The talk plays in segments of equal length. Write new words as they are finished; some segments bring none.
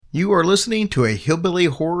You are listening to a Hillbilly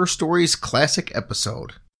Horror Stories classic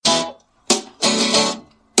episode.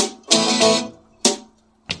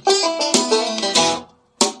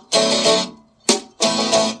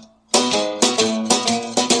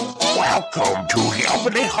 Welcome to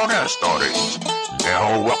Hillbilly Horror Stories.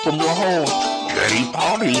 Now welcome your host, Jerry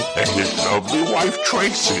Polly, and his lovely wife,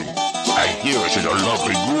 Tracy. And here's the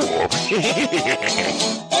lovely ghoul.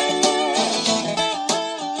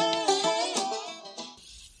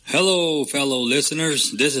 Hello, fellow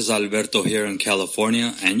listeners. This is Alberto here in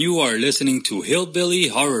California, and you are listening to Hillbilly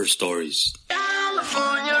Horror Stories.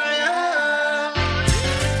 California,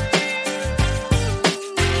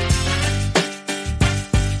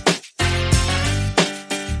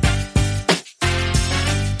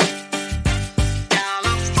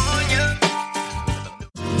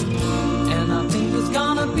 And I think it's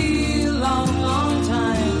gonna be a long, long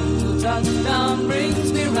time till touchdown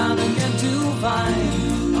brings me round again to find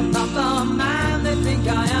I'm not the man they think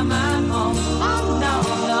I am at home. Oh, no,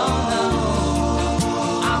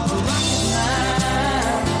 I'm a rocket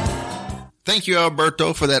man. Thank you,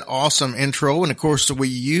 Alberto, for that awesome intro. And of course, we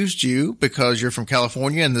used you because you're from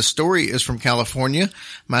California and the story is from California.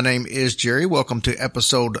 My name is Jerry. Welcome to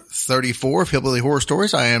episode 34 of Hillbilly Horror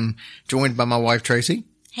Stories. I am joined by my wife, Tracy.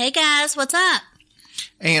 Hey guys, what's up?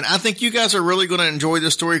 And I think you guys are really going to enjoy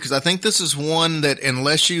this story because I think this is one that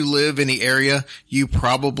unless you live in the area, you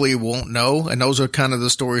probably won't know. And those are kind of the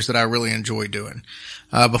stories that I really enjoy doing.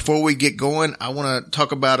 Before we get going, I want to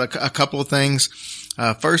talk about a couple of things.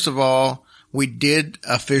 First of all, we did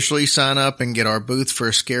officially sign up and get our booth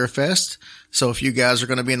for Scarefest. So if you guys are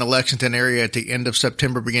going to be in the Lexington area at the end of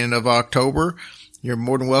September, beginning of October, you're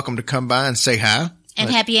more than welcome to come by and say hi. And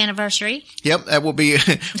happy anniversary. Yep, that will be,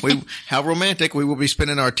 how romantic. We will be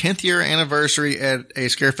spending our 10th year anniversary at a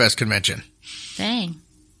Scarefest convention. Dang.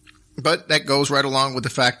 But that goes right along with the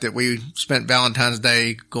fact that we spent Valentine's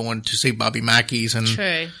Day going to see Bobby Mackey's. And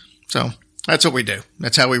True. So that's what we do.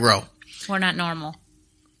 That's how we roll. We're not normal.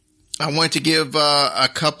 I want to give a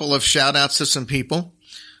couple of shout outs to some people.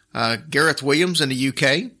 Gareth Williams in the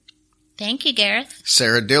UK. Thank you, Gareth.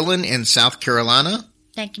 Sarah Dillon in South Carolina.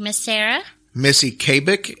 Thank you, Miss Sarah. Missy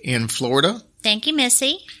Kabik in Florida. Thank you,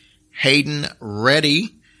 Missy. Hayden Reddy,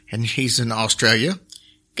 and he's in Australia.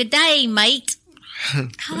 Good day, mate. Oh,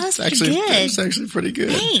 that's pretty good. That's actually pretty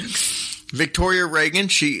good. Thanks. Victoria Reagan,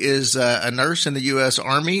 she is a nurse in the U.S.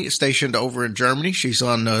 Army stationed over in Germany. She's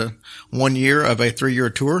on 1 year of a 3-year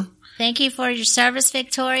tour. Thank you for your service,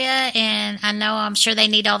 Victoria. And I'm sure they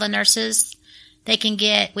need all the nurses they can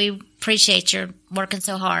get. We appreciate your working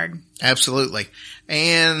so hard. Absolutely.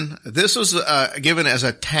 And this was given as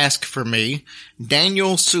a task for me.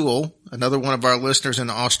 Daniel Sewell, another one of our listeners in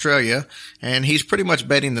Australia, and he's pretty much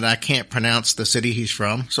betting that I can't pronounce the city he's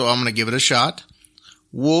from, so I'm going to give it a shot.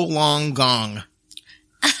 Wollongong.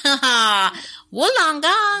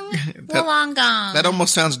 Wollongong. Wollongong. That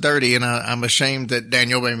almost sounds dirty, and I'm ashamed that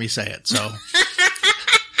Daniel made me say it, so...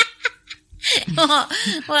 Well,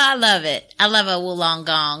 I love it. I love a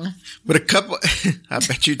Wollongong. But I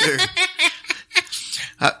bet you do.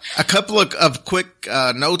 A couple of quick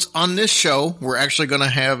notes on this show. We're actually going to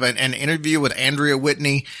have an interview with Andrea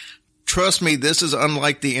Whitney. Trust me, this is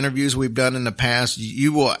unlike the interviews we've done in the past.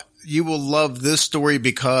 You will love this story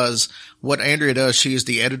because what Andrea does, she is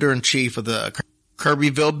the editor-in-chief of the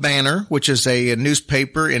Kirbyville Banner, which is a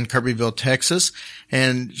newspaper in Kirbyville, Texas.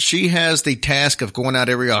 And she has the task of going out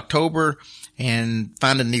every October and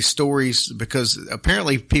finding these stories because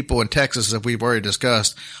apparently people in Texas, as we've already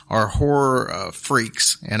discussed, are horror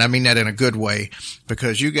freaks. And I mean that in a good way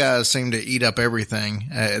because you guys seem to eat up everything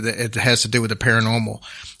that has to do with the paranormal.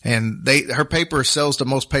 And her paper sells the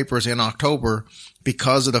most papers in October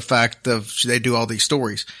because of the fact of they do all these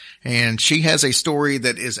stories. And she has a story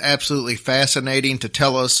that is absolutely fascinating to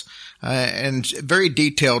tell us, and very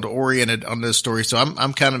detailed oriented on this story. So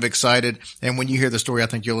I'm kind of excited. And when you hear the story, I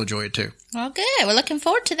think you'll enjoy it too. Well, good. We're looking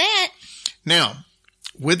forward to that. Now,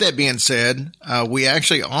 with that being said, we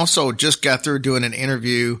actually also just got through doing an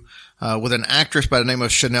interview, with an actress by the name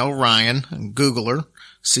of Chanel Ryan. Google her.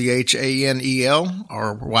 CHANEL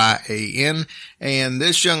or YAN. And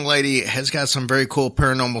this young lady has got some very cool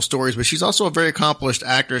paranormal stories, but she's also a very accomplished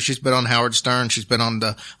actress. She's been on Howard Stern. She's been on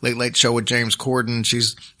the Late Late Show with James Corden.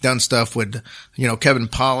 She's done stuff with, Kevin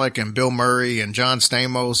Pollak and Bill Murray and John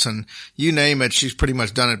Stamos and you name it. She's pretty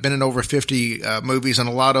much done it. Been in over 50 movies, and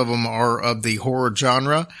a lot of them are of the horror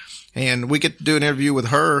genre. And we get to do an interview with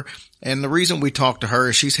her. And the reason we talked to her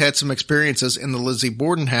is she's had some experiences in the Lizzie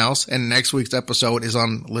Borden house, and next week's episode is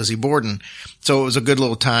on Lizzie Borden. So it was a good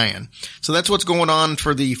little tie-in. So that's what's going on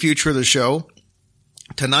for the future of the show.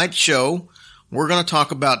 Tonight's show we're going to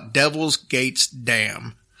talk about Devil's Gates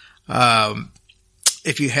Dam.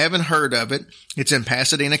 If you haven't heard of it, it's in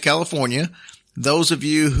Pasadena, California. Those of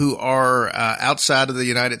you who are outside of the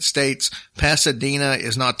United States, Pasadena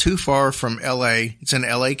is not too far from L.A. It's in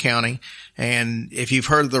L.A. County. And if you've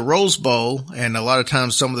heard of the Rose Bowl, and a lot of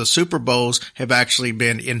times some of the Super Bowls have actually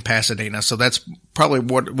been in Pasadena. So that's probably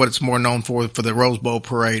what it's more known for the Rose Bowl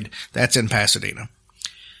parade. That's in Pasadena.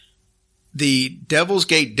 The Devil's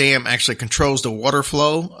Gate Dam actually controls the water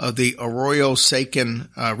flow of the Arroyo Seco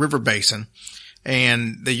River Basin.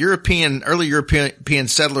 And the early European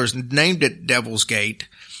settlers named it Devil's Gate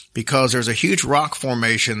because there's a huge rock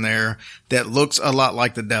formation there that looks a lot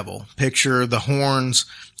like the devil. Picture the horns,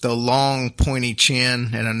 the long pointy chin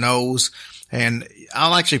and a nose. And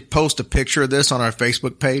I'll actually post a picture of this on our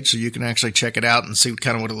Facebook page so you can actually check it out and see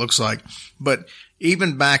kind of what it looks like. But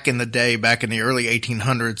even back in the day, back in the early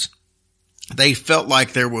 1800s, they felt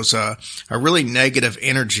like there was a really negative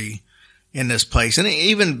energy in this place. And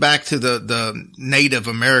even back to the Native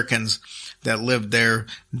Americans that lived there,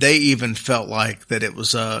 they even felt like that it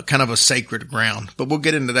was kind of a sacred ground. But we'll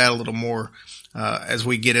get into that a little more as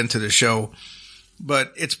we get into the show.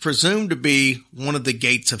 But it's presumed to be one of the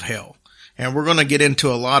gates of hell. And we're going to get into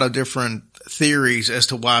a lot of different theories as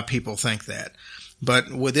to why people think that.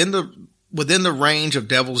 But within the range of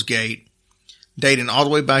Devil's Gate, dating all the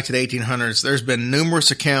way back to the 1800s, there's been numerous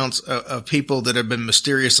accounts of people that have been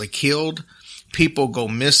mysteriously killed, people go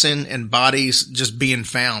missing, and bodies just being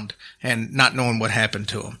found and not knowing what happened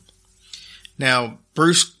to them. Now,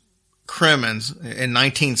 Bruce Cremens in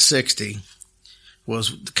 1960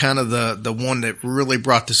 was kind of the one that really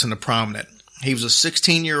brought this into prominence. He was a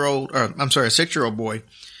 6-year-old boy.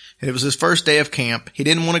 It was his first day of camp. He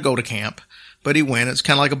didn't want to go to camp, but he went. It's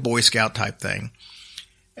kind of like a Boy Scout type thing.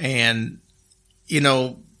 And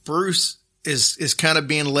Bruce is kind of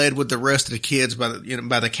being led with the rest of the kids by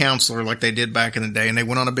the counselor like they did back in the day. And they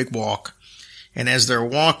went on a big walk. And as they're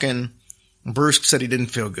walking, Bruce said he didn't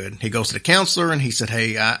feel good. He goes to the counselor and he said,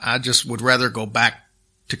 "Hey, I just would rather go back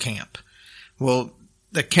to camp." Well,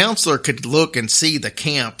 the counselor could look and see the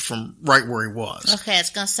camp from right where he was. Okay, I was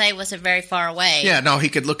going to say, was it very far away? Yeah, no, he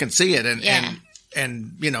could look and see it. And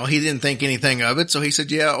he didn't think anything of it. So he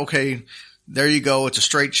said, "Yeah, okay, there you go. It's a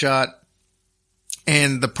straight shot."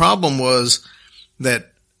 And the problem was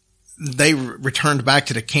that they returned back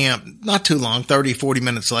to the camp not too long, 30, 40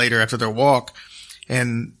 minutes later after their walk,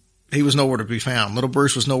 and he was nowhere to be found. Little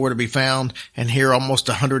Bruce was nowhere to be found. And here almost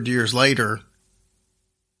 100 years later,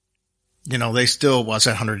 they still was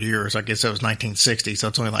 100 years. I guess that was 1960. So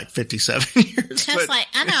it's only like 57 years. That's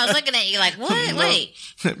I know. I was looking at you like, what? Wait.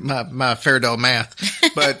 My Fairdale math.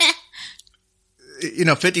 But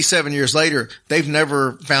 57 years later, they've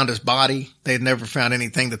never found his body. They've never found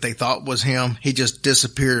anything that they thought was him. He just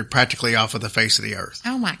disappeared practically off of the face of the earth.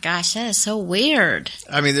 Oh my gosh, that is so weird.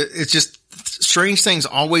 I mean, it's just strange things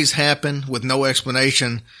always happen with no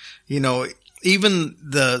explanation. Even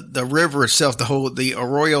the river itself, the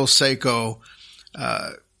Arroyo Seco,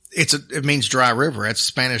 it means dry river. That's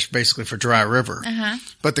Spanish basically for dry river. Uh-huh.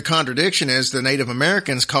 But the contradiction is the Native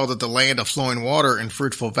Americans called it the land of flowing water and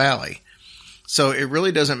fruitful valley. So it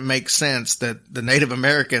really doesn't make sense that the Native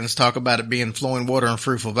Americans talk about it being flowing water and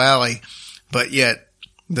fruitful valley, but yet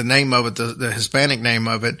the name of it, the Hispanic name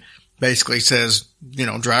of it, basically says,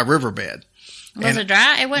 dry riverbed. Was it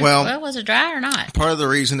dry? Was it dry or not? Part of the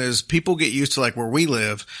reason is people get used to, like where we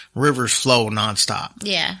live, rivers flow nonstop.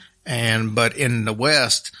 Yeah. But in the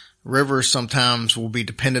West, rivers sometimes will be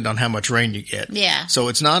dependent on how much rain you get. Yeah. So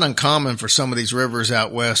it's not uncommon for some of these rivers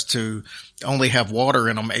out West to only have water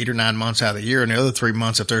in them 8 or 9 months out of the year. And the other 3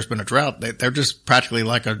 months, if there's been a drought, they're just practically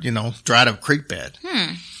like a, dried up creek bed.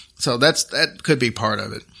 So that could be part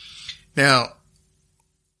of it. Now,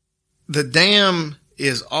 the dam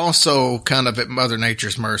is also kind of at Mother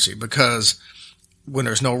Nature's mercy because when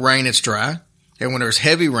there's no rain, it's dry. And when there's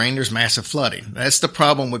heavy rain, there's massive flooding. That's the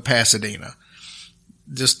problem with Pasadena.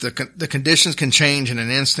 Just the conditions can change in an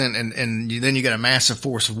instant and then you get a massive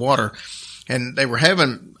force of water. And they were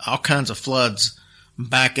having all kinds of floods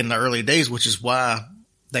back in the early days, which is why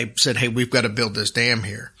they said, "Hey, we've got to build this dam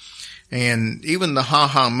here." And even the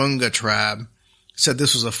Hahamunga tribe said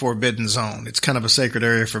this was a forbidden zone. It's kind of a sacred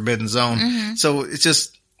area, forbidden zone. Mm-hmm. So it's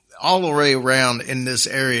just all the way around in this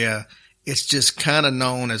area. It's just kind of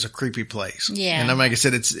known as a creepy place. Yeah. And like I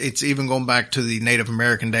said, it's even going back to the Native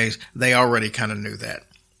American days. They already kind of knew that.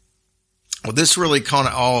 Well, this really kind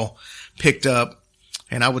of all picked up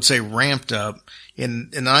and I would say ramped up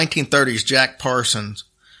in the 1930s. Jack Parsons,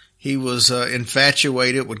 he was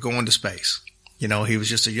infatuated with going to space. He was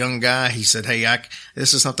just a young guy. He said, "Hey,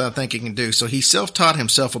 this is something I think he can do." So he self-taught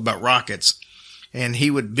himself about rockets. and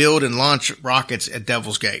he would build and launch rockets at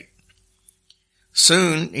Devil's Gate.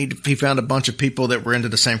 Soon, he found a bunch of people that were into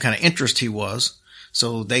the same kind of interest he was.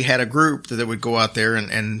 So they had a group that would go out there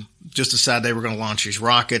and just decide they were going to launch these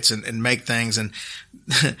rockets and make things. And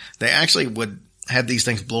they actually would have these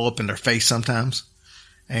things blow up in their face sometimes.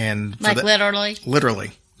 And literally?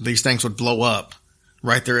 Literally. These things would blow up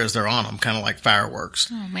right there as they're on them, kind of like fireworks.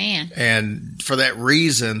 Oh, man. And for that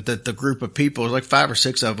reason, that the group of people, like 5 or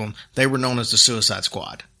 6 of them, they were known as the Suicide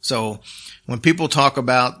Squad. So when people talk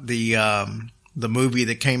about the movie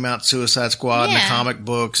that came out, Suicide Squad, and the comic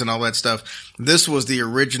books and all that stuff, this was the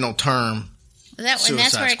original term. And that's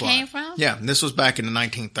where it came from? Yeah, and this was back in the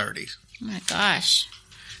 1930s. Oh, my gosh.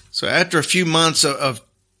 So after a few months of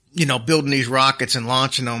building these rockets and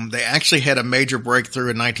launching them, they actually had a major breakthrough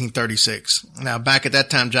in 1936. Now, back at that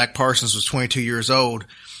time, Jack Parsons was 22 years old,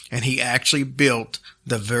 and he actually built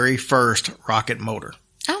the very first rocket motor.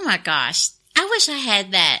 Oh, my gosh. I wish I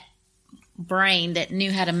had that brain that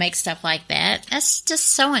knew how to make stuff like that. That's just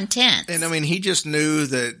so intense. And, I mean, he just knew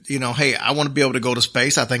that, hey, I want to be able to go to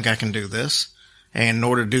space. I think I can do this. And in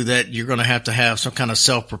order to do that, you're going to have some kind of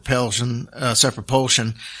self-propulsion.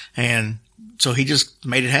 And so he just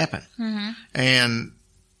made it happen. Mm-hmm. And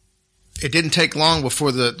it didn't take long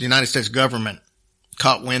before the United States government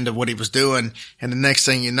caught wind of what he was doing. And the next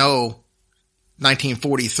thing you know,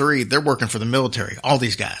 1943, they're working for the military, all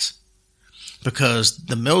these guys. Because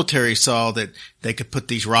the military saw that they could put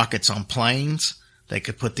these rockets on planes. They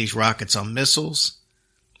could put these rockets on missiles.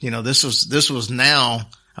 This was now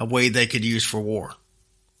a way they could use for war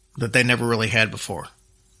that they never really had before.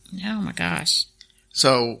 Oh, my gosh.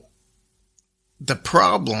 So the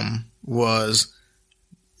problem was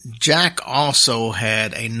Jack also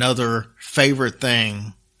had another favorite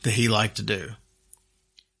thing that he liked to do.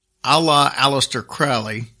 A la Aleister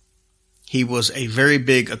Crowley, he was a very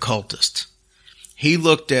big occultist. He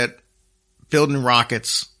looked at building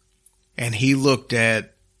rockets and he looked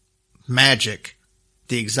at magic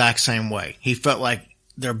the exact same way. He felt like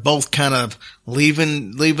they're both kind of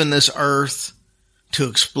leaving this earth to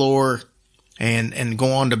explore and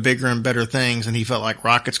go on to bigger and better things. And he felt like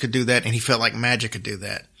rockets could do that, and he felt like magic could do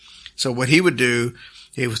that. So what he would do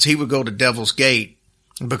is he would go to Devil's Gate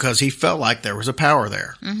because he felt like there was a power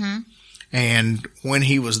there. Mm-hmm. And when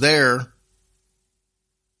he was there,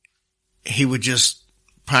 he would just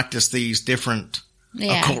practice these different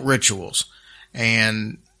occult rituals.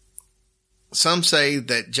 And some say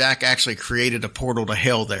that Jack actually created a portal to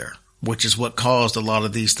hell there, which is what caused a lot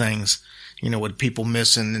of these things, with people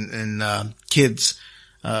missing and kids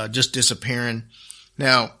just disappearing.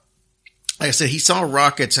 Now, like I said, he saw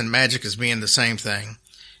rockets and magic as being the same thing.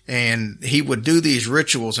 And he would do these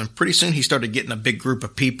rituals, and pretty soon he started getting a big group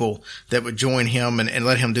of people that would join him and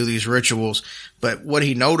let him do these rituals. But what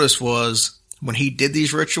he noticed was when he did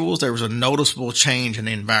these rituals, there was a noticeable change in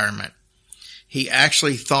the environment. He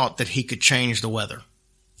actually thought that he could change the weather.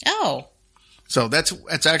 Oh. So that's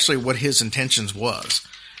actually what his intentions was.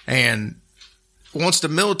 And once the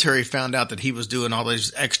military found out that he was doing all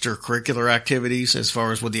these extracurricular activities as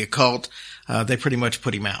far as with the occult, they pretty much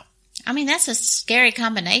put him out. I mean, that's a scary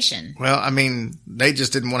combination. Well, I mean, they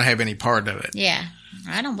just didn't want to have any part of it. Yeah,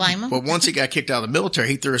 I don't blame him. But once he got kicked out of the military,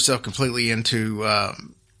 he threw himself completely into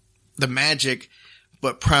the magic,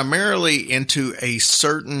 but primarily into a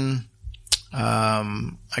certain,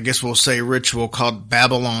 I guess we'll say, ritual called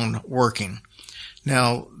Babylon working.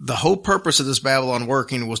 Now, the whole purpose of this Babylon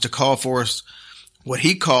working was to call forth what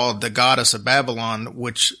he called the goddess of Babylon,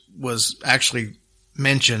 which was actually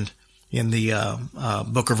mentioned in the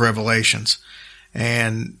book of Revelations.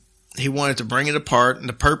 And he wanted to bring it apart, and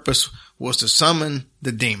the purpose was to summon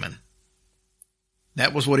the demon.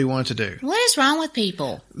 That was what he wanted to do. What is wrong with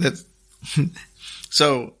people?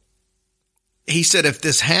 So he said if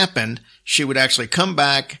this happened, she would actually come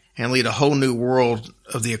back and lead a whole new world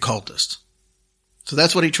of the occultist. So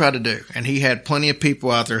that's what he tried to do. And he had plenty of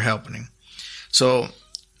people out there helping him. So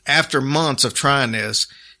after months of trying this,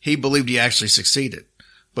 he believed he actually succeeded.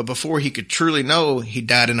 But before he could truly know, he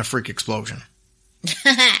died in a freak explosion.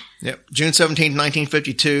 Yep. June 17,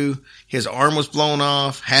 1952, his arm was blown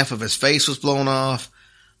off. Half of his face was blown off.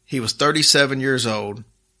 He was 37 years old.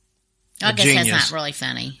 I guess genius. That's not really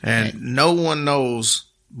funny. And no one knows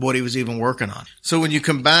what he was even working on. So when you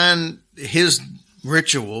combine his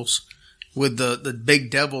rituals with the big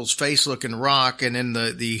devil's face looking rock and then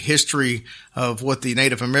the history of what the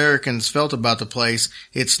Native Americans felt about the place,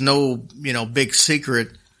 it's no, big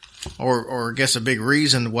secret or I guess a big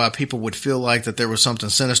reason why people would feel like that there was something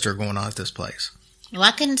sinister going on at this place.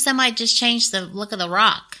 Why couldn't somebody just change the look of the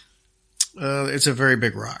rock? It's a very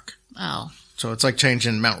big rock. Oh. So it's like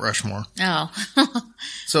changing Mount Rushmore. Oh.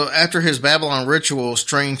 So after his Babylon ritual,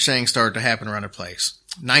 strange things started to happen around the place.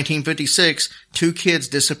 1956, 2 kids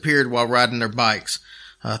disappeared while riding their bikes.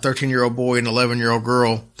 A 13-year-old boy and an 11-year-old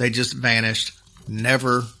girl. They just vanished.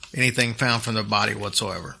 Never anything found from their body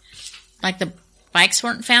whatsoever. Like the bikes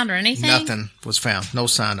weren't found or anything? Nothing was found. No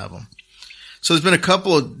sign of them. So there's been a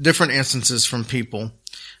couple of different instances from people.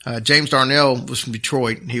 James Darnell was from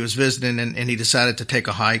Detroit. He was visiting and he decided to take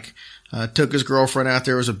a hike. Took his girlfriend out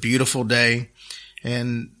there. It was a beautiful day.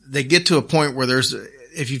 And they get to a point where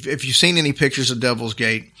if you've seen any pictures of Devil's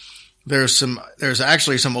Gate, there's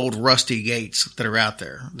actually some old rusty gates that are out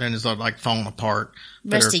there. Then it's like falling apart.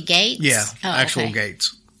 Rusty gates? Yeah, Oh, actual okay.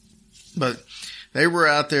 gates. But they were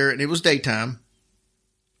out there and it was daytime.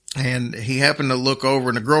 And he happened to look over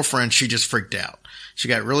and the girlfriend, she just freaked out. She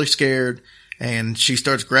got really scared and she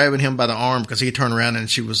starts grabbing him by the arm because he turned around and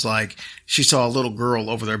she was like, she saw a little girl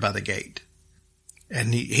over there by the gate.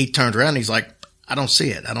 And he turned around and he's like, I don't see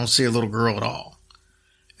it. I don't see a little girl at all.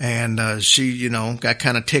 And she, got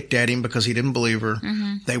kind of ticked at him because he didn't believe her.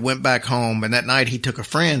 Mm-hmm. They went back home and that night he took a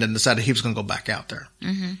friend and decided he was going to go back out there.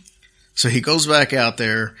 Mm-hmm. So he goes back out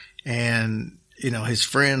there and his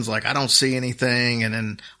friend's like, I don't see anything. And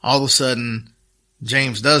then all of a sudden,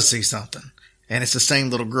 James does see something. And it's the same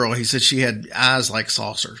little girl. He said she had eyes like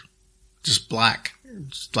saucers, just black,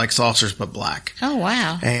 just like saucers, but black. Oh,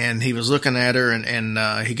 wow. And he was looking at her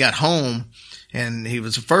and he got home and he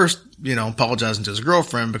was first, apologizing to his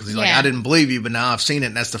girlfriend because he's like, I didn't believe you, but now I've seen it.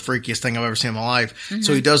 And that's the freakiest thing I've ever seen in my life. Mm-hmm.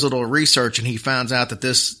 So he does a little research and he finds out that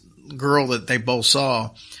this girl that they both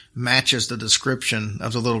saw matches the description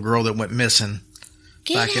of the little girl that went missing.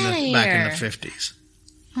 Back in the 50s.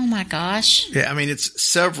 Oh my gosh. Yeah, I mean, it's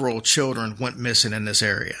several children went missing in this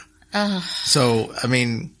area. Oh. So, I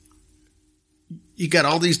mean, you got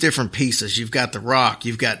all these different pieces. You've got the rock.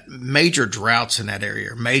 You've got major droughts in that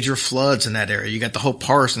area, major floods in that area. You got the whole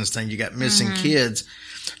Parsons thing. You got missing kids.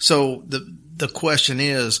 So the question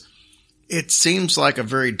is, it seems like a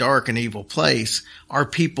very dark and evil place. Are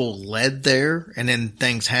people led there and then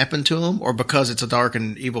things happen to them? Or because it's a dark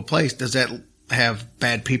and evil place, does that have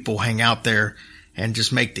bad people hang out there and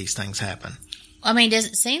just make these things happen? I mean, does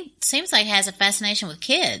it seems like it has a fascination with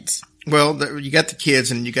kids. Well, you got the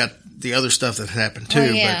kids and you got the other stuff that happened too. Oh,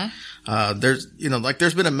 yeah. But,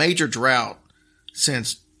 there's been a major drought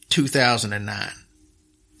since 2009.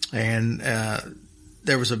 And,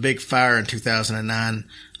 there was a big fire in 2009.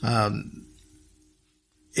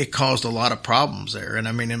 It caused a lot of problems there. And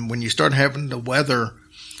I mean, and when you start having the weather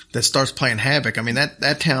that starts playing havoc. I mean,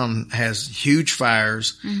 that town has huge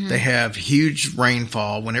fires. Mm-hmm. They have huge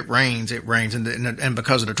rainfall. When it rains, it rains. And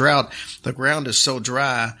because of the drought, the ground is so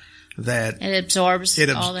dry that it absorbs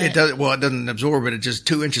all that. It doesn't absorb it. It just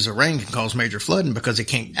 2 inches of rain can cause major flooding because it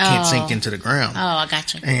can't sink into the ground. Oh, I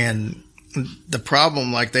got you. And the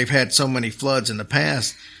problem, like they've had so many floods in the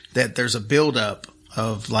past that there's a buildup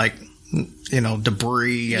of like,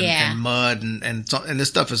 debris and mud and this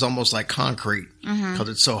stuff is almost like concrete because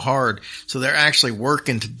it's so hard. So they're actually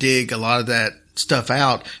working to dig a lot of that stuff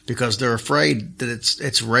out because they're afraid that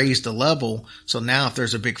it's raised the level. So now if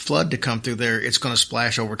there's a big flood to come through there, it's going to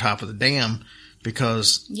splash over top of the dam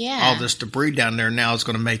because all this debris down there now is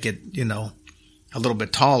going to make it, a little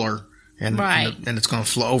bit taller and it's going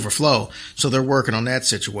to overflow. So they're working on that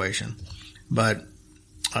situation. But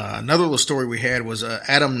another little story we had was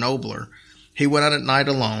Adam Nobler. He went out at night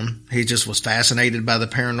alone. He just was fascinated by the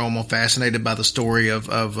paranormal, fascinated by the story of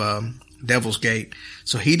Devil's Gate.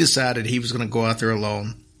 So he decided he was going to go out there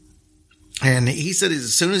alone. And he said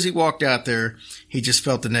as soon as he walked out there, he just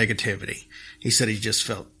felt the negativity. He said he just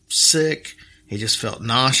felt sick. He just felt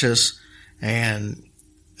nauseous. And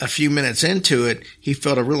a few minutes into it, he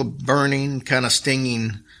felt a real burning, kind of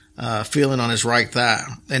stinging feeling on his right thigh.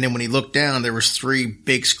 And then when he looked down, there was 3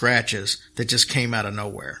 big scratches that just came out of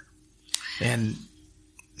nowhere. And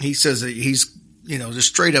he says that he's, just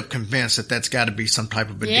straight up convinced that that's got to be some type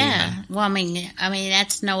of a demon. Well, I mean,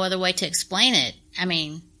 that's no other way to explain it. I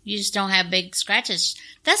mean, you just don't have big scratches.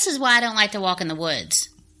 This is why I don't like to walk in the woods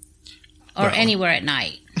or anywhere at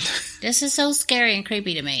night. This is so scary and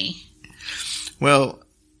creepy to me. Well,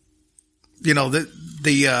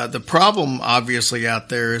 the problem obviously out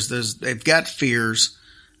there is they've got fears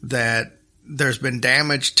that there's been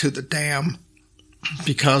damage to the dam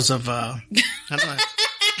because of I don't know.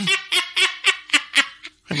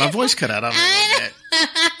 My voice cut out. I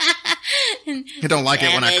don't like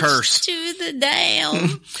it when I curse. To the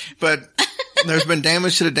dam. But there's been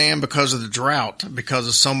damage to the dam because of the drought, because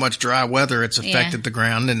of so much dry weather. It's affected the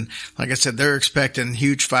ground. And like I said, they're expecting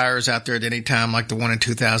huge fires out there at any time, like the one in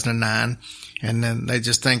 2009. And then they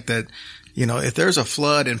just think that, You know, if there's a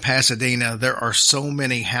flood in Pasadena, there are so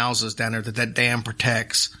many houses down there that dam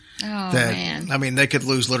protects. Oh, that, man. I mean, they could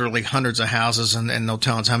lose literally hundreds of houses and no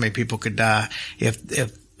telling how many people could die if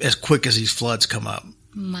as quick as these floods come up.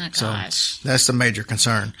 My gosh. So that's the major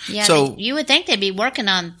concern. Yeah, so you would think they'd be working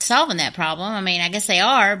on solving that problem. I mean, I guess they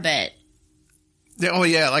are, but oh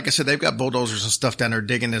yeah, like I said, they've got bulldozers and stuff down there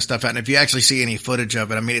digging this stuff out. And if you actually see any footage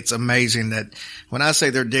of it, I mean, it's amazing that when I say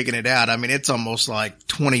they're digging it out, I mean, it's almost like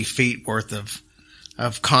 20 feet worth of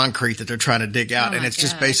concrete that they're trying to dig out. Oh, and it's my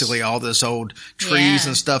just gosh. basically all this old trees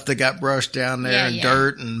and stuff that got brushed down there and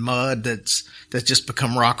dirt and mud that's just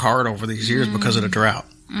become rock hard over these years because of the drought.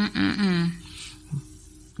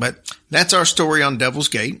 But that's our story on Devil's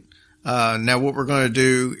Gate. Now what we're going to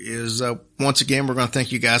do is, once again, we're going to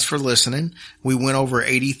thank you guys for listening. We went over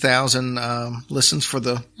 80,000, listens for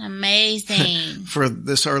amazing. for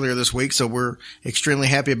this earlier this week. So we're extremely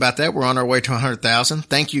happy about that. We're on our way to 100,000.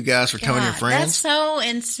 Thank you guys for telling your God, friends. That's so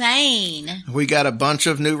insane. We got a bunch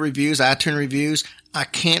of new reviews, iTunes reviews. I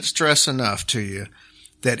can't stress enough to you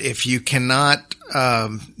that if you cannot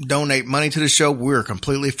donate money to the show, we're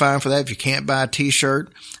completely fine for that. If you can't buy a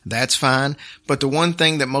T-shirt, that's fine. But the one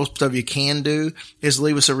thing that most of you can do is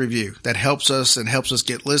leave us a review. That helps us and helps us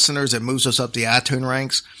get listeners. It moves us up the iTunes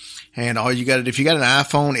ranks. And all you got to do, if you got an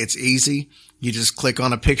iPhone, it's easy. You just click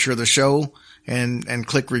on a picture of the show and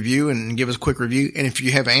click review and give us a quick review. And if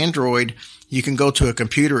you have Android, you can go to a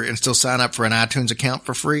computer and still sign up for an iTunes account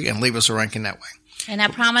for free and leave us a ranking that way. And I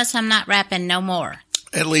promise I'm not rapping no more.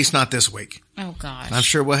 At least not this week. Oh, gosh. I'm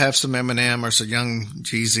sure we'll have some Eminem or some Young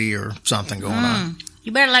Jeezy or something going on.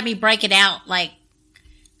 You better let me break it out, like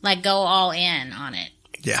go all in on it.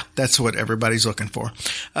 Yeah, that's what everybody's looking for.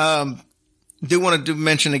 Do want to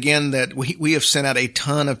mention again that we have sent out a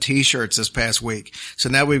ton of T-shirts this past week. So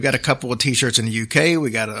now we've got a couple of T-shirts in the UK.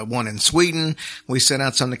 We got one in Sweden. We sent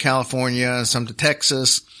out some to California, some to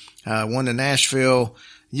Texas, one to Nashville.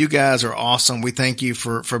 You guys are awesome. We thank you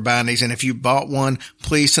for buying these. And if you bought one,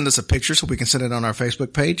 please send us a picture so we can send it on our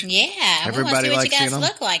Facebook page. Yeah. Everybody we want to see what likes you seeing guys them.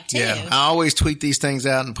 look like, too. Yeah. I always tweet these things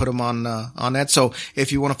out and put them on that. So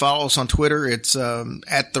if you want to follow us on Twitter, it's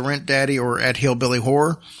at The Rent Daddy or at Hillbilly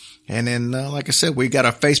Horror. And then, like I said, we got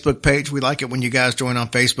a Facebook page. We like it when you guys join on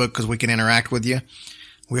Facebook because we can interact with you.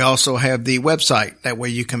 We also have the website. That way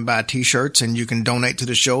you can buy T-shirts and you can donate to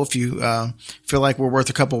the show if you feel like we're worth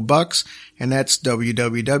a couple of bucks. And that's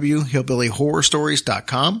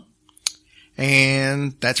www.hillbillyhorrorstories.com.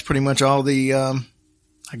 And that's pretty much all the, I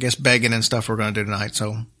guess, begging and stuff we're going to do tonight.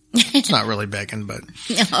 So it's not really begging, but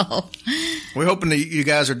No. we're hoping that you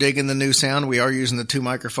guys are digging the new sound. We are using the 2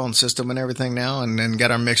 microphone system and everything now and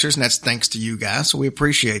got our mixers. And that's thanks to you guys. So we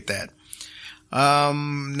appreciate that.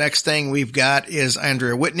 Next thing we've got is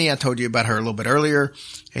Andrea Whitney. I told you about her a little bit earlier,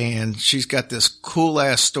 and she's got this cool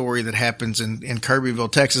ass story that happens in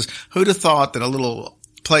Kirbyville, Texas. Who'd have thought that a little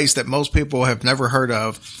place that most people have never heard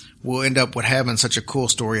of will end up with having such a cool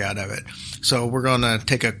story out of it. So we're going to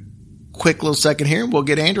take a quick little second here and we'll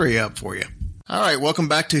get Andrea up for you. All right, welcome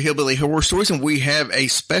back to Hillbilly Horror Stories, and we have a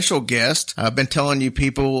special guest. I've been telling you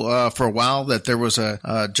people for a while that there was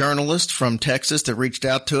a journalist from Texas that reached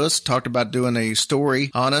out to us, talked about doing a story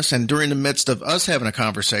on us, and during the midst of us having a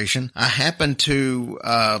conversation, I happened to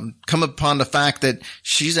come upon the fact that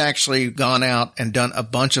she's actually gone out and done a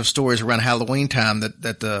bunch of stories around Halloween time,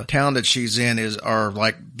 that the town that she's in are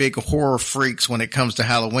like big horror freaks when it comes to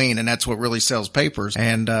Halloween, and that's what really sells papers.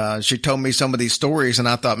 And she told me some of these stories, and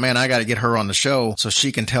I thought, man, I got to get her on the show so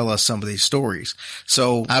she can tell us some of these stories.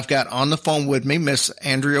 So I've got on the phone with me Miss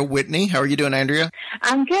Andrea Whitney. How are you doing, Andrea?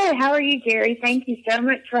 I'm good. How are you, Jerry? Thank you so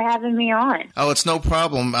much for having me on. Oh, it's no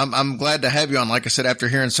problem. I'm glad to have you on. Like I said, after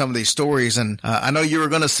hearing some of these stories, and I know you were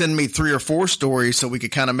going to send me 3 or 4 stories so we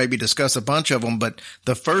could kind of maybe discuss a bunch of them. But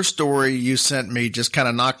the first story you sent me just kind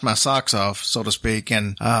of knocked my socks off, so to speak,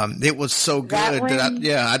 and it was so good that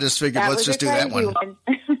I just figured let's just do that one.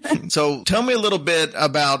 So tell me a little bit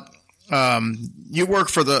about. You work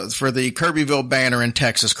for the Kirbyville Banner in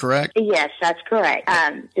Texas, correct? Yes, that's correct.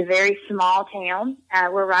 It's a very small town.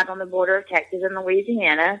 We're right on the border of Texas and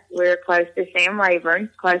Louisiana. We're close to Sam Rayburn,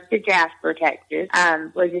 close to Jasper, Texas.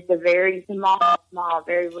 We're just a very small,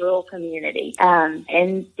 very rural community.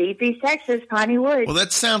 In Deep East Texas, Piney Woods. Well,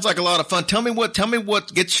 that sounds like a lot of fun. Tell me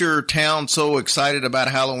what gets your town so excited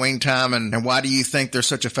about Halloween time, and why do you think there's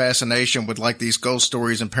such a fascination with like these ghost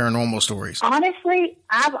stories and paranormal stories? Honestly,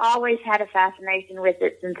 I've always had a fascination with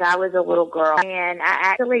it since I was a little girl. And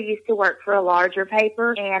I actually used to work for a larger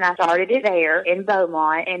paper, and I started it there in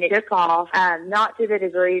Beaumont, and it took off, not to the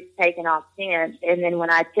degree it's taken off since. And then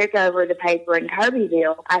when I took over the paper in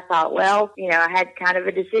Kirbyville, I thought, well, I had kind of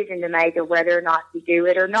a decision to make of whether or not to do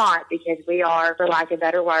it or not, because we are, for lack of a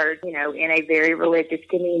better word, in a very religious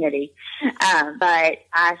community. But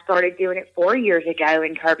I started doing it 4 years ago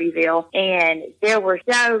in Kirbyville, and there were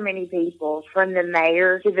so many people, from the mayor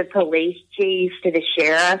to the police chief to the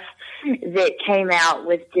sheriff, that came out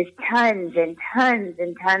with just tons and tons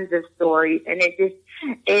and tons of stories, and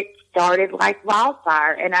it started like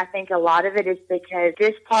wildfire. And I think a lot of it is because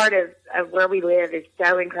this part of where we live is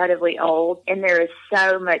so incredibly old, and there is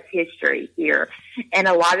so much history here. And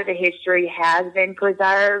a lot of the history has been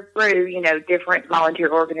preserved through, different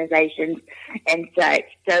volunteer organizations and such.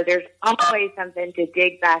 So there's always something to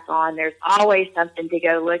dig back on. There's always something to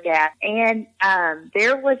go look at. And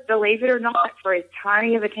there was, believe it or not, for as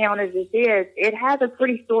tiny of a town as this is, it has a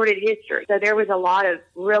pretty sordid history. So there was a lot of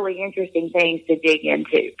really interesting things to dig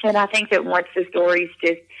into. And I think that once the stories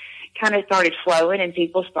just kind of started flowing and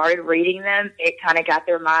people started reading them, it kind of got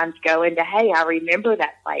their minds going to, hey, I remember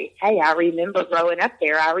that place. Hey, I remember growing up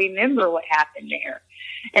there. I remember what happened there.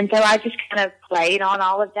 And so I just kind of played on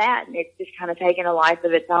all of that, and it's just kind of taken a life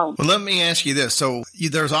of its own. Well, let me ask you this. So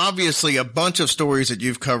there's obviously a bunch of stories that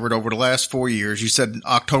you've covered over the last 4 years. You said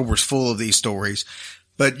October's full of these stories,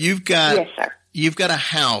 but you've got... Yes, sir. You've got a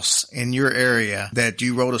house in your area that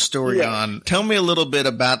you wrote a story on. Tell me a little bit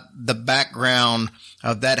about the background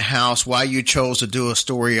of that house, why you chose to do a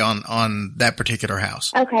story on that particular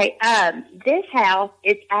house. Okay. This house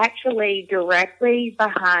is actually directly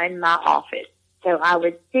behind my office. So I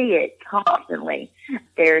would see it constantly.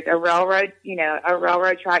 There's a railroad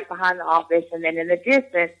track behind the office, and then in the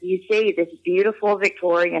distance you see this beautiful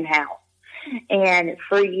Victorian house. And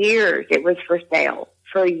for years it was for sale,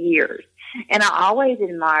 for years. And I always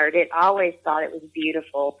admired it, always thought it was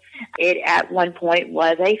beautiful. It at one point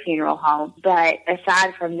was a funeral home, but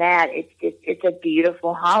aside from that, it's a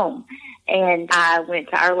beautiful home. And I went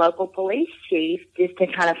to our local police chief just to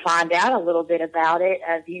kind of find out a little bit about it,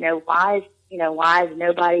 of, why is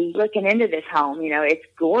nobody looking into this home? It's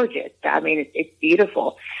gorgeous. I mean, it's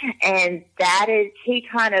beautiful. And he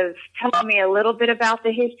kind of told me a little bit about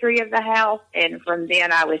the history of the house, and from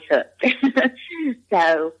then I was hooked.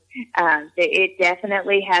 So, it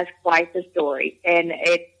definitely has quite the story. And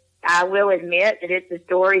I will admit that it's a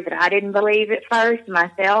story that I didn't believe at first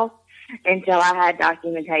myself, until I had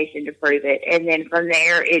documentation to prove it. And then from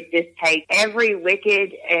there, it just takes every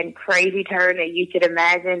wicked and crazy turn that you could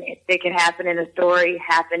imagine that could happen in a story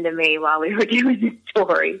happened to me while we were doing this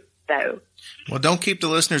story. So, well, don't keep the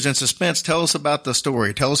listeners in suspense. Tell us about the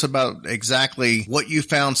story. Tell us about exactly what you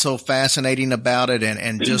found so fascinating about it,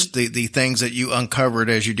 and just the things that you uncovered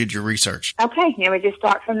as you did your research. Okay, we just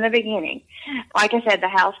start from the beginning. Like I said, the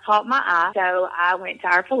house caught my eye, so I went to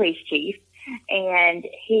our police chief. And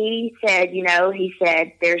he said,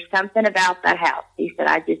 there's something about the house. He said,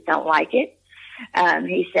 I just don't like it.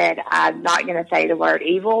 He said, I'm not going to say the word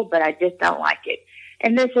evil, but I just don't like it.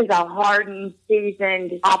 And this is a hardened,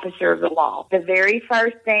 seasoned officer of the law. The very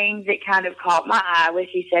first thing that kind of caught my eye was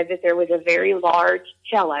he said that there was a very large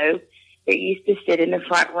cello that used to sit in the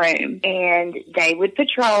front room. And they would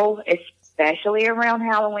patrol, especially around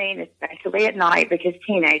Halloween, especially at night, because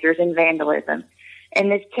teenagers and vandalism. And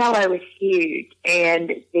this cello was huge, and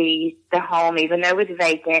the home, even though it was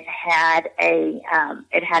vacant, had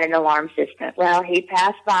it had an alarm system. Well, he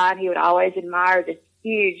passed by, and he would always admire this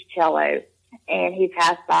huge cello. And he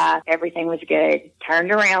passed by, everything was good,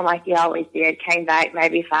 turned around like he always did, came back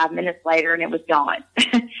maybe 5 minutes later, and it was gone.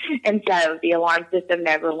 And so the alarm system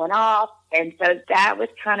never went off. And so that was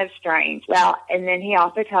kind of strange. Well, and then he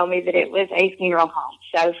also told me that it was a funeral home.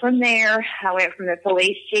 So from there, I went from the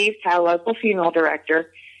police chief to our local funeral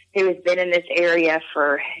director, who has been in this area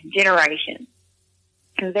for generations,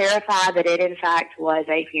 to verify that it, in fact, was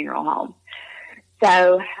a funeral home.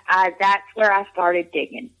 So that's where I started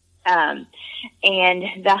digging. And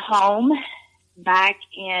the home, back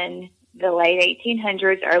in the late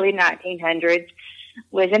 1800s, early 1900s,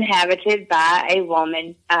 was inhabited by a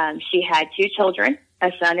woman. She had 2 children,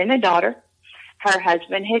 a son and a daughter. Her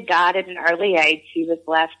husband had died at an early age. She was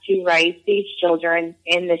left to raise these children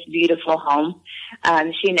in this beautiful home.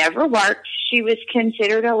 She never worked. She was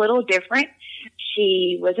considered a little different.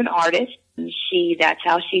 She was an artist. That's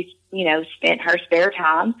how she spent her spare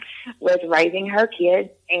time with raising her kids,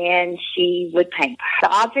 and she would paint. The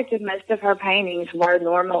object of most of her paintings were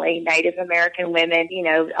normally Native American women,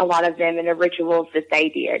 a lot of them in the rituals that they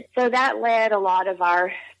did. So that led a lot of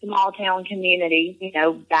our small town community,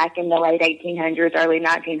 back in the late 1800s, early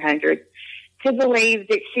 1900s, to believe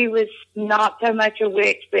that she was not so much a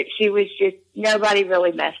witch, but she was just, nobody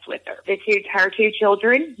really messed with her. Her two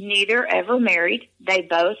children, neither ever married. They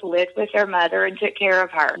both lived with their mother and took care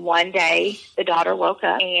of her. One day, the daughter woke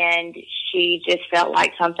up and she just felt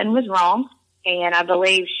like something was wrong. And I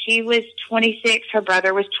believe she was 26, her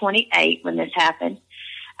brother was 28 when this happened.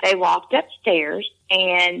 They walked upstairs,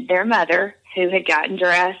 and their mother, who had gotten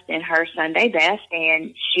dressed in her Sunday best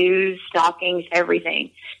and shoes, stockings,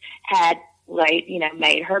 everything, had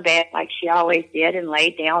made her bed like she always did and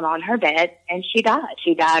laid down on her bed, and she died.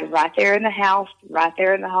 She died right there in the house, right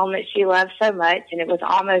there in the home that she loved so much, and it was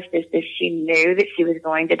almost as if she knew that she was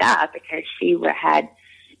going to die because she had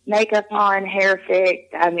makeup on, hair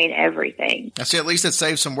fixed, everything. I see, at least it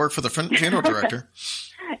saved some work for the funeral director.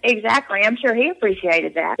 Exactly. I'm sure he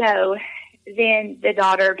appreciated that. So then the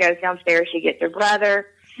daughter goes downstairs, she gets her brother,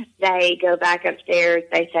 they go back upstairs,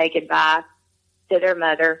 they say goodbye to their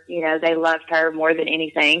mother. They loved her more than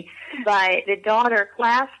anything. But the daughter,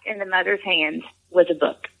 clasped in the mother's hands, was a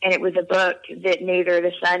book. And it was a book that neither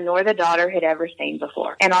the son nor the daughter had ever seen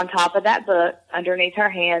before. And on top of that book, underneath her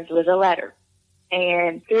hands, was a letter.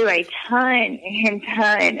 And through a ton and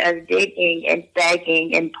ton of digging and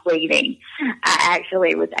begging and pleading, I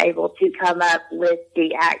actually was able to come up with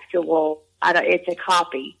the actual, it's a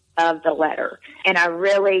copy of the letter. And I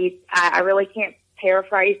really can't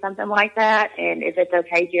paraphrase something like that, and if it's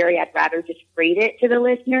okay, Jerry, I'd rather just read it to the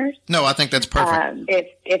listeners. No, I think that's perfect.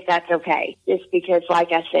 If that's okay, just because, like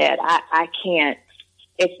I said, I can't.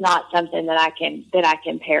 It's not something that I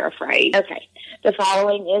can paraphrase. Okay, the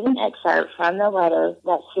following is an excerpt from the letter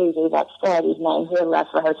that Susie, that's Freddie's name, who had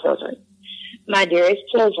left for her children. My dearest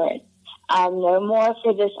children, I am no more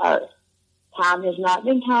for this earth. Time has not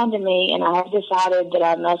been kind to me, and I have decided that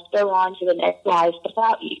I must go on to the next life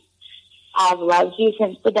without you. I've loved you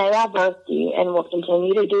since the day I birthed you and will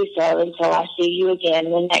continue to do so until I see you again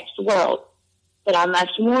in the next world. But I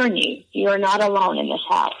must warn you, you are not alone in this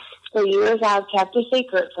house. For years I have kept a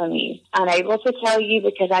secret from you, unable to tell you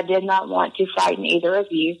because I did not want to frighten either of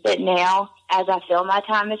you. But now, as I feel my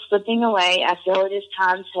time is slipping away, I feel it is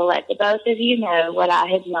time to let the both of you know what I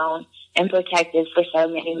have known and protected for so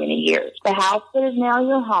many, many years. The house that is now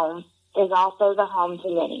your home is also the home to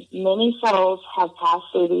many. Many souls have passed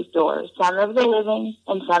through these doors, some of the living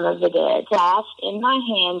and some of the dead. Clasped in my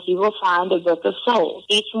hands, you will find a book of souls.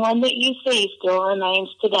 Each one that you see still remains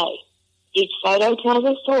today. Each photo tells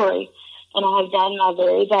a story, and I have done my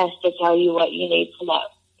very best to tell you what you need to know.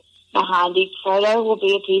 Behind each photo will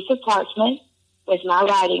be a piece of parchment with my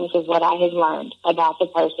writings of what I have learned about the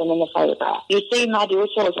person in the photograph. You see, my dear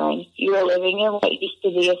children, you are living in what used to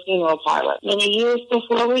be a funeral parlor. Many years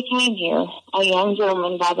before we came here, a young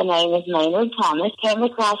gentleman by the name of Maynard Thomas came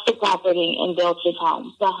across the property and built his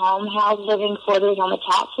home. The home housed living quarters on the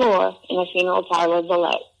top floor and a funeral parlor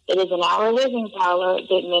below. It is in our living parlor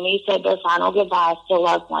that many said their final goodbyes to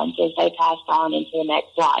loved ones as they passed on into the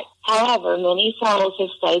next life. However, many souls have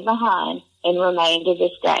stayed behind and remain to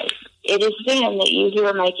this day. It is them that you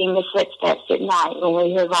hear making the footsteps at night when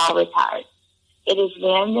we have all retired. It is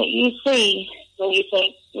them that you see when you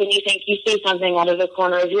think you see something out of the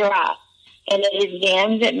corner of your eye. And it is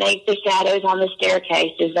them that make the shadows on the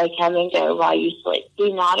staircase as they come and go while you sleep.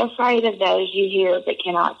 Be not afraid of those you hear but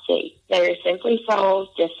cannot see. They are simply souls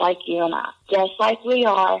just like you and I. Just like we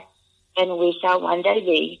are, and we shall one day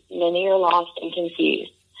be. Many are lost and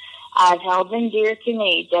confused. I have held them dear to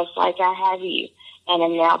me just like I have you, and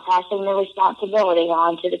am now passing the responsibility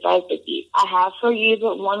on to the both of you. I have for you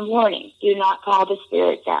but one warning. Do not call the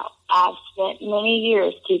spirits out. I've spent many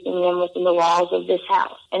years keeping them within the walls of this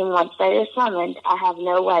house, and once they are summoned, I have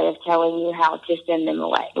no way of telling you how to send them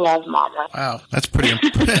away. Love, Mama. Wow, that's pretty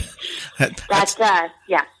impressive.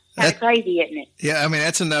 That's crazy, isn't it? Yeah, I mean,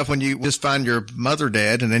 that's enough when you just find your mother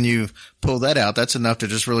dead and then you pull that out. That's enough to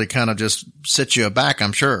just really kind of just set you aback,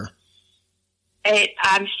 I'm sure.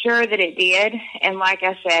 I'm sure that it did. And like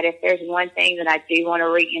I said, if there's one thing that I do want to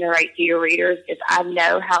reiterate to your readers is I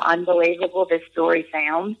know how unbelievable this story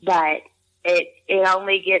sounds, but it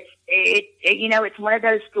only gets, it's one of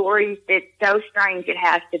those stories that's so strange it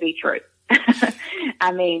has to be true.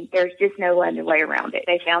 I mean, there's just no other way around it.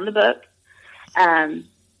 They found the book.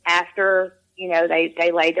 After,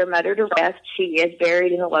 they laid their mother to rest. She is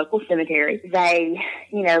buried in a local cemetery. They,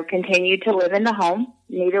 continued to live in the home.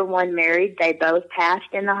 Neither one married. They both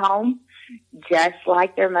passed in the home. just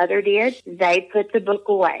like their mother did. They put the book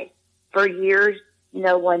away. For years,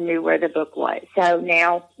 no one knew where the book was. So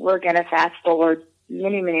now we're going to fast forward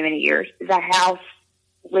many, many, many years. The house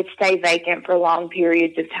would stay vacant for long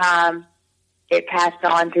periods of time. It passed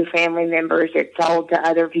on through family members. It sold to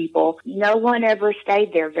other people. No one ever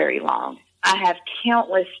stayed there very long. I have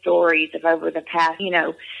countless stories of over the past,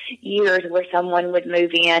 years where someone would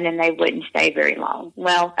move in and they wouldn't stay very long.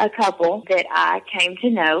 Well, a couple that I came to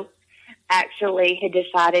know actually had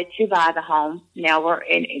decided to buy the home.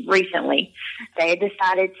 Recently, they had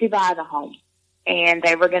decided to buy the home, and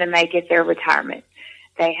they were going to make it their retirement.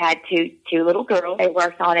 They had two little girls. They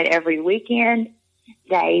worked on it every weekend.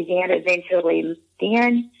 They then eventually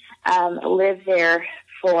lived there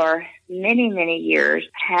for many, many years,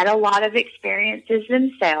 had a lot of experiences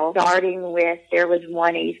themselves, starting with, there was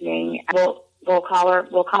one evening, we'll call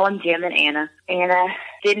them Jim and Anna. Anna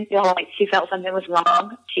didn't feel like she felt something was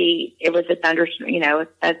wrong. It was a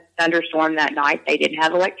thunderstorm that night. They didn't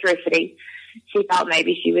have electricity. She thought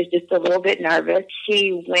maybe she was just a little bit nervous.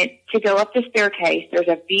 She went to go up the staircase. There's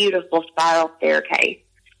a beautiful spiral staircase.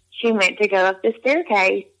 She went to go up the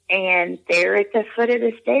staircase, and there at the foot of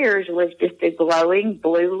the stairs was just a glowing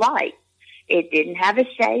blue light. It didn't have a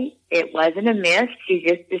shape. It wasn't a mist. She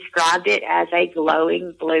just described it as a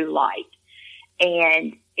glowing blue light.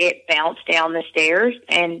 And it bounced down the stairs,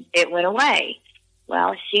 and it went away.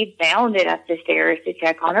 Well, she bounded up the stairs to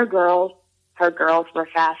check on her girls. Her girls were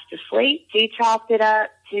fast asleep. She chalked it up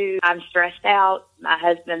to, I'm stressed out. My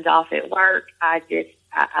husband's off at work. I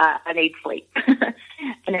need sleep.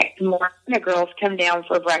 The next morning, the girls come down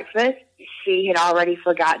for breakfast. She had already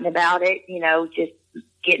forgotten about it, just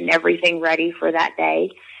getting everything ready for that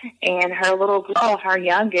day. And her little girl, her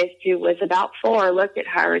youngest, who was about 4, looked at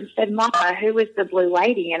her and said, "Mama, who was the blue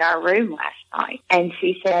lady in our room last night?" And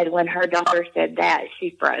she said when her daughter said that,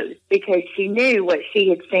 she froze, because she knew what she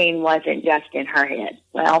had seen wasn't just in her head.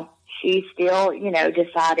 Well, she still,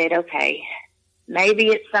 decided, okay, maybe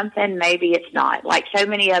it's something, maybe it's not. Like so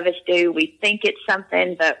many of us do, we think it's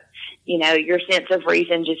something, but your sense of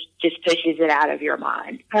reason just pushes it out of your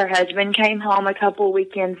mind. Her husband came home a couple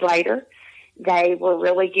weekends later. They were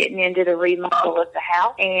really getting into the remodel of the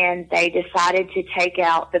house, and they decided to take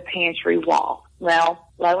out the pantry wall. Well,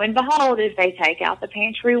 lo and behold, as they take out the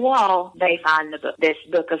pantry wall, they find this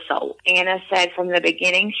book of souls. Anna said from the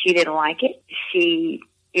beginning she didn't like it.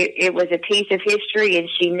 It was a piece of history, and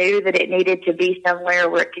she knew that it needed to be somewhere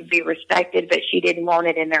where it could be respected, but she didn't want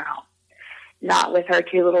it in their home. Not with her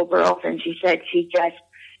 2 little girls. And she said she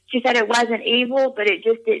said it wasn't evil, but it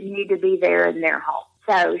just didn't need to be there in their home.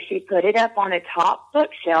 So she put it up on a top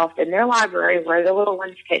bookshelf in their library where the little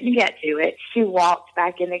ones couldn't get to it. She walked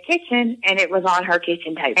back in the kitchen, and it was on her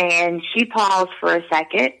kitchen table. And she paused for a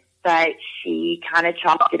second, but she kind of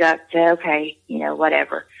chalked it up to, okay,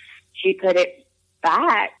 whatever. She put it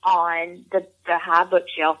back on the high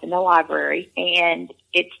bookshelf in the library, and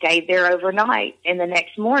it stayed there overnight. And the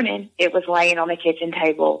next morning, it was laying on the kitchen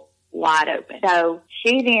table wide open. So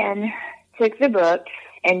she then took the book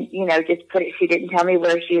and, just put it, she didn't tell me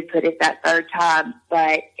where she had put it that third time,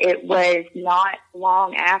 but it was not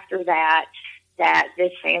long after that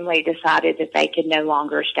this family decided that they could no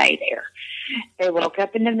longer stay there. They woke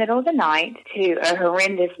up in the middle of the night to a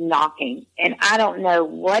horrendous knocking. And I don't know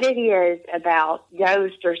what it is about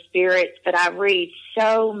ghosts or spirits, but I read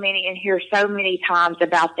so many and hear so many times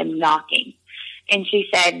about them knocking. And she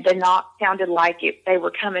said the knock sounded like they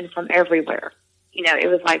were coming from everywhere. It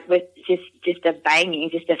was like with just a banging,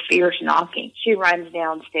 just a fierce knocking. She runs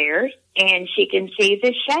downstairs, and she can see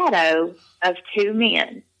the shadow of 2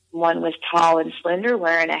 men. One was tall and slender,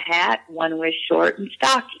 wearing a hat. One was short and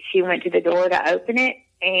stocky. She went to the door to open it,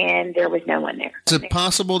 and there was no one there. Is it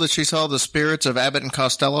possible that she saw the spirits of Abbott and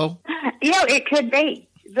Costello? It could be.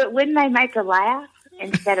 But wouldn't they make her laugh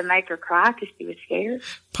instead of make her cry because she was scared?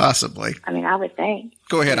 Possibly. I would think.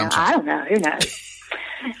 Go ahead, I'm sorry. I don't know. Who knows?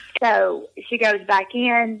 So she goes back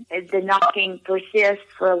in. The knocking persists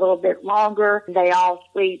for a little bit longer. They all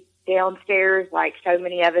sleep downstairs like so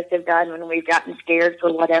many of us have done when we've gotten scared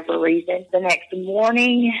for whatever reason. The next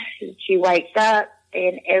morning, she wakes up,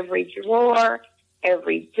 and every drawer,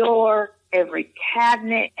 every door, every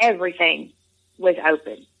cabinet, everything was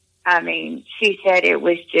open. She said it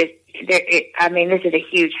was just, this is a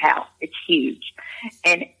huge house. It's huge.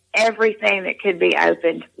 And everything that could be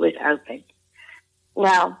opened was open.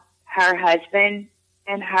 Well, her husband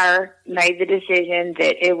and her made the decision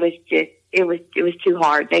that it was too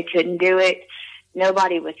hard. They couldn't do it.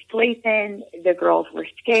 Nobody was sleeping. The girls were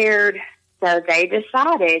scared. So they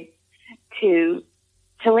decided to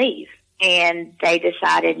leave. And they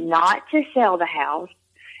decided not to sell the house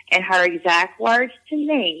And her exact words to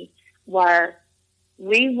me were,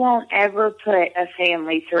 "We won't ever put a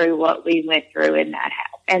family through what we went through in that house."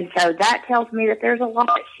 And so that tells me that there's a lot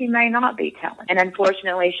that she may not be telling. And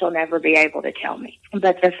unfortunately, she'll never be able to tell me.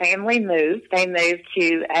 But the family moved. They moved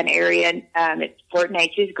to an area, it's Fort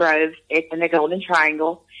Neches Grove. It's in the Golden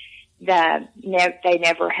Triangle. They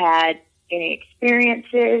never had any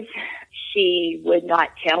experiences. She would not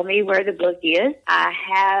tell me where the book is. I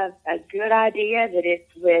have a good idea that it's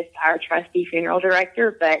with our trustee funeral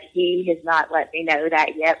director, but he has not let me know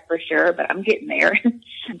that yet for sure, but I'm getting there.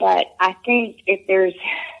 But I think if there's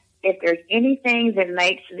anything that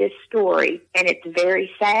makes this story, and it's very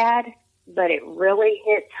sad, but it really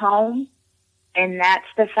hits home, and that's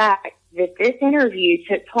the fact that this interview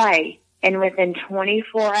took place, and within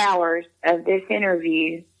 24 hours of this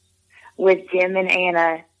interview with Jim and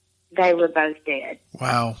Anna, they were both dead.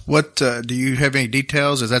 Wow. What, do you have any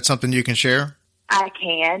details? Is that something you can share? I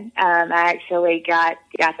can. I actually got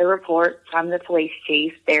the report from the police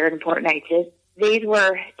chief there in Fort Neches. These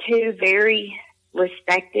were two very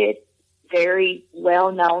respected, very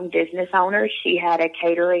well-known business owners. She had a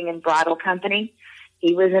catering and bridal company.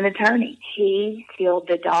 He was an attorney. He killed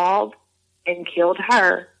the dog and killed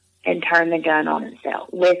her and turned the gun on himself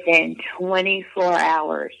within 24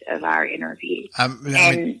 hours of our interview. I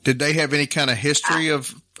mean, did they have any kind of history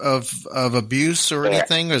of abuse or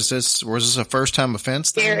anything? Was this a first time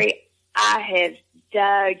offense? Gary, I have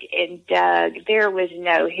dug and dug. There was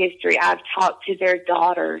no history. I've talked to their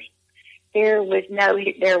daughters. There was no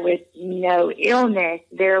illness.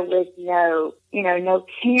 There was no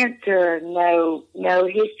cancer, no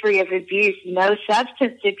history of abuse, no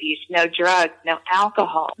substance abuse, no drugs, no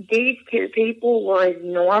alcohol. These two people were as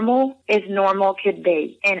normal could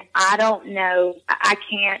be. And I don't know, I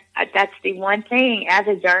can't, that's the one thing as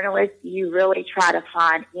a journalist, you really try to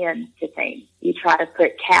find ends to things. You try to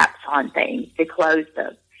put caps on things to close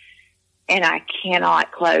them. And I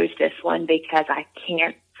cannot close this one because I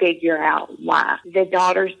can't figure out why. The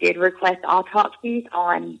daughters did request autopsies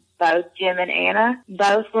on both Jim and Anna.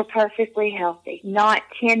 Both were perfectly healthy. Not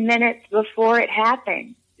 10 minutes before it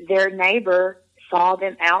happened, their neighbor saw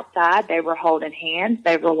them outside. They were holding hands.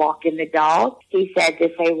 They were walking the dog. He said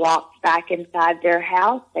that they walked back inside their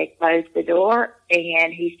house. They closed the door,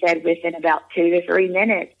 and he said within about 2 to 3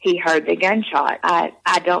 minutes, he heard the gunshot. I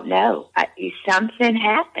don't know. Something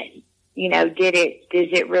happened. Does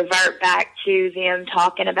it revert back to them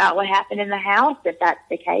talking about what happened in the house? If that's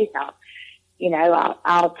the case,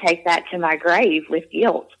 I'll take that to my grave with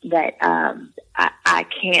guilt. But I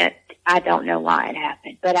don't know why it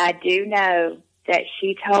happened. But I do know that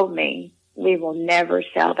she told me we will never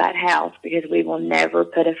sell that house because we will never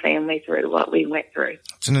put a family through what we went through.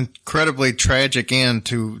 It's an incredibly tragic end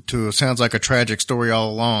to sounds like a tragic story all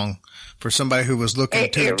along. For somebody who was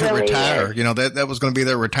looking to really retire, is. that was going to be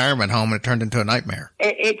their retirement home, and it turned into a nightmare.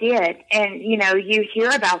 It did. And, you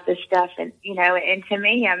hear about this stuff and to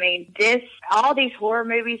me, all these horror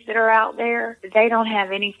movies that are out there, they don't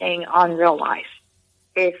have anything on real life.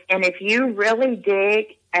 If you really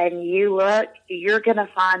dig and you look, you're going to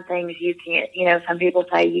find things you can't, some people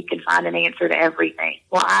say you can find an answer to everything.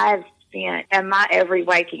 Well, I've spent my every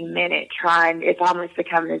waking minute it's almost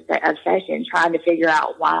become an obsession trying to figure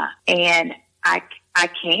out why. And I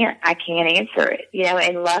can't answer it,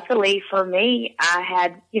 and luckily for me, I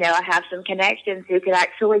have some connections who could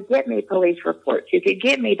actually get me police reports, who could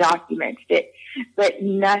get me documents but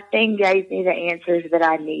nothing gave me the answers that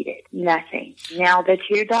I needed. Nothing. Now, the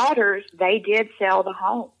two daughters, they did sell the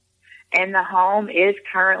home. And the home is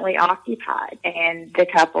currently occupied. And the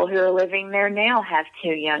couple who are living there now have 2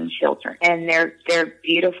 young children. And they're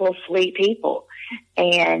beautiful, sweet people.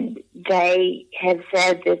 And they have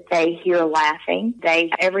said that they hear laughing.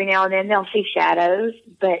 Every now and then they'll see shadows,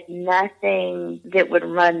 but nothing that would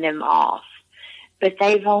run them off. But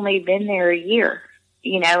they've only been there a year,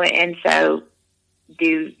 and so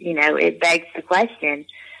it begs the question,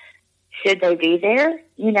 should they be there?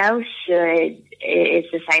 Is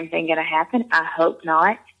the same thing going to happen? I hope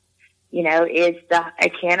not. Can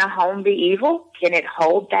a home be evil? Can it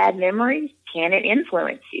hold bad memories? Can it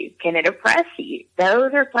influence you? Can it oppress you?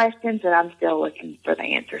 Those are questions that I'm still looking for the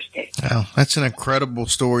answers to. Wow, that's an incredible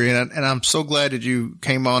story. And I'm so glad that you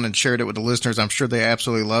came on and shared it with the listeners. I'm sure they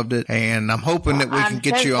absolutely loved it. And I'm hoping that we can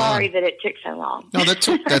get you on. I'm sorry that it took so long. No,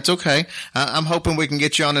 that's okay. I'm hoping we can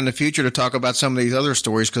get you on in the future to talk about some of these other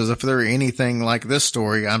stories, because if there are anything like this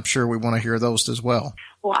story, I'm sure we want to hear those as well.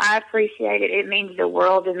 Well, I appreciate it. It means the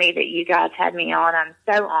world to me that you guys had me on. I'm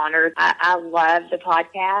so honored. I love the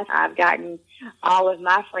podcast. I've gotten all of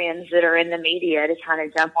my friends that are in the media to kind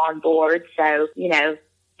of jump on board. So,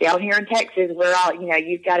 down here in Texas, we're all,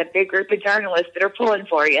 you've got a big group of journalists that are pulling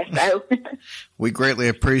for you. So we greatly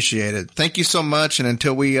appreciate it. Thank you so much. And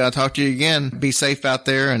until we talk to you again, be safe out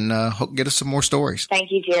there and get us some more stories.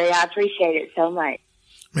 Thank you, Jerry. I appreciate it so much.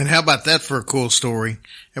 And how about that for a cool story?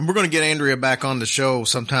 And we're going to get Andrea back on the show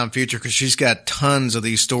sometime future because she's got tons of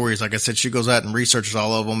these stories. Like I said, she goes out and researches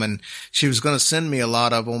all of them, and she was going to send me a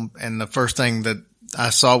lot of them. And the first thing that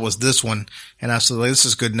I saw was this one. And I said, this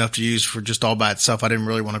is good enough to use for just all by itself. I didn't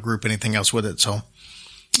really want to group anything else with it. So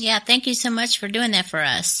yeah, thank you so much for doing that for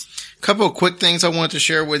us. A couple of quick things I wanted to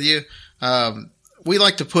share with you. We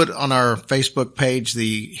like to put on our Facebook page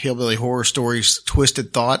the Hillbilly Horror Stories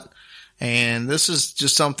Twisted Thought. And this is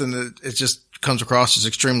just something that it just comes across as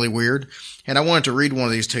extremely weird. And I wanted to read one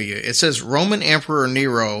of these to you. It says, Roman Emperor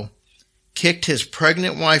Nero kicked his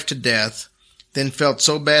pregnant wife to death, then felt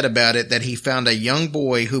so bad about it that he found a young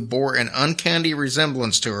boy who bore an uncanny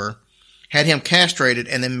resemblance to her, had him castrated,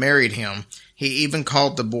 and then married him. He even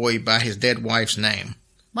called the boy by his dead wife's name.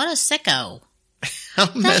 What a sicko.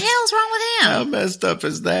 What the hell's wrong with him? How messed up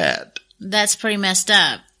is that? That's pretty messed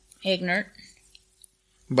up. Ignorant.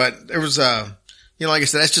 But there was, like I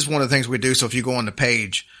said, that's just one of the things we do. So if you go on the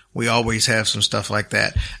page, we always have some stuff like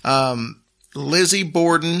that. Lizzie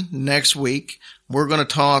Borden next week. We're going to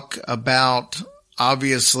talk about,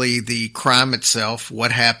 obviously, the crime itself,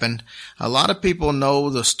 what happened. A lot of people know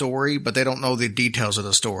the story, but they don't know the details of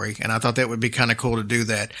the story. And I thought that would be kind of cool to do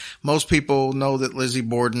that. Most people know that Lizzie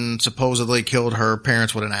Borden supposedly killed her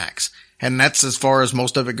parents with an axe. And that's as far as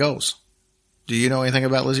most of it goes. Do you know anything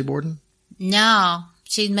about Lizzie Borden? No.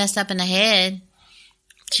 She's messed up in the head.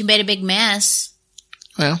 She made a big mess.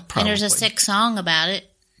 Well, probably. And there's a sick song about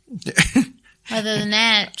it. Other than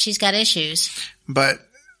that, she's got issues. But,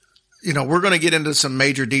 we're going to get into some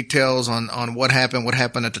major details on what happened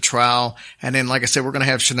at the trial. And then, like I said, we're going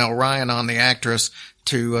to have Chanel Ryan on, the actress,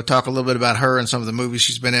 to talk a little bit about her and some of the movies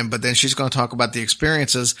she's been in. But then she's going to talk about the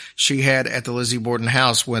experiences she had at the Lizzie Borden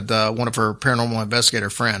house with one of her paranormal investigator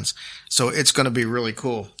friends. So it's going to be really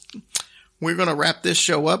cool. We're going to wrap this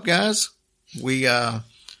show up, guys. We have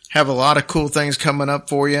a lot of cool things coming up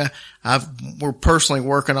for you. We're personally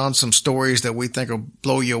working on some stories that we think will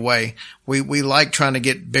blow you away. We like trying to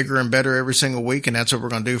get bigger and better every single week, and that's what we're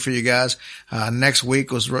going to do for you guys. Next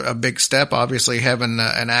week was a big step. Obviously, having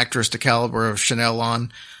an actress the caliber of Chanel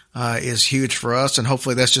on is huge for us, and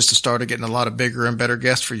hopefully that's just the start of getting a lot of bigger and better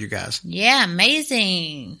guests for you guys. Yeah,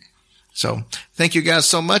 amazing. So thank you guys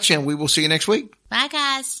so much, and we will see you next week. Bye,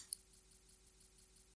 guys.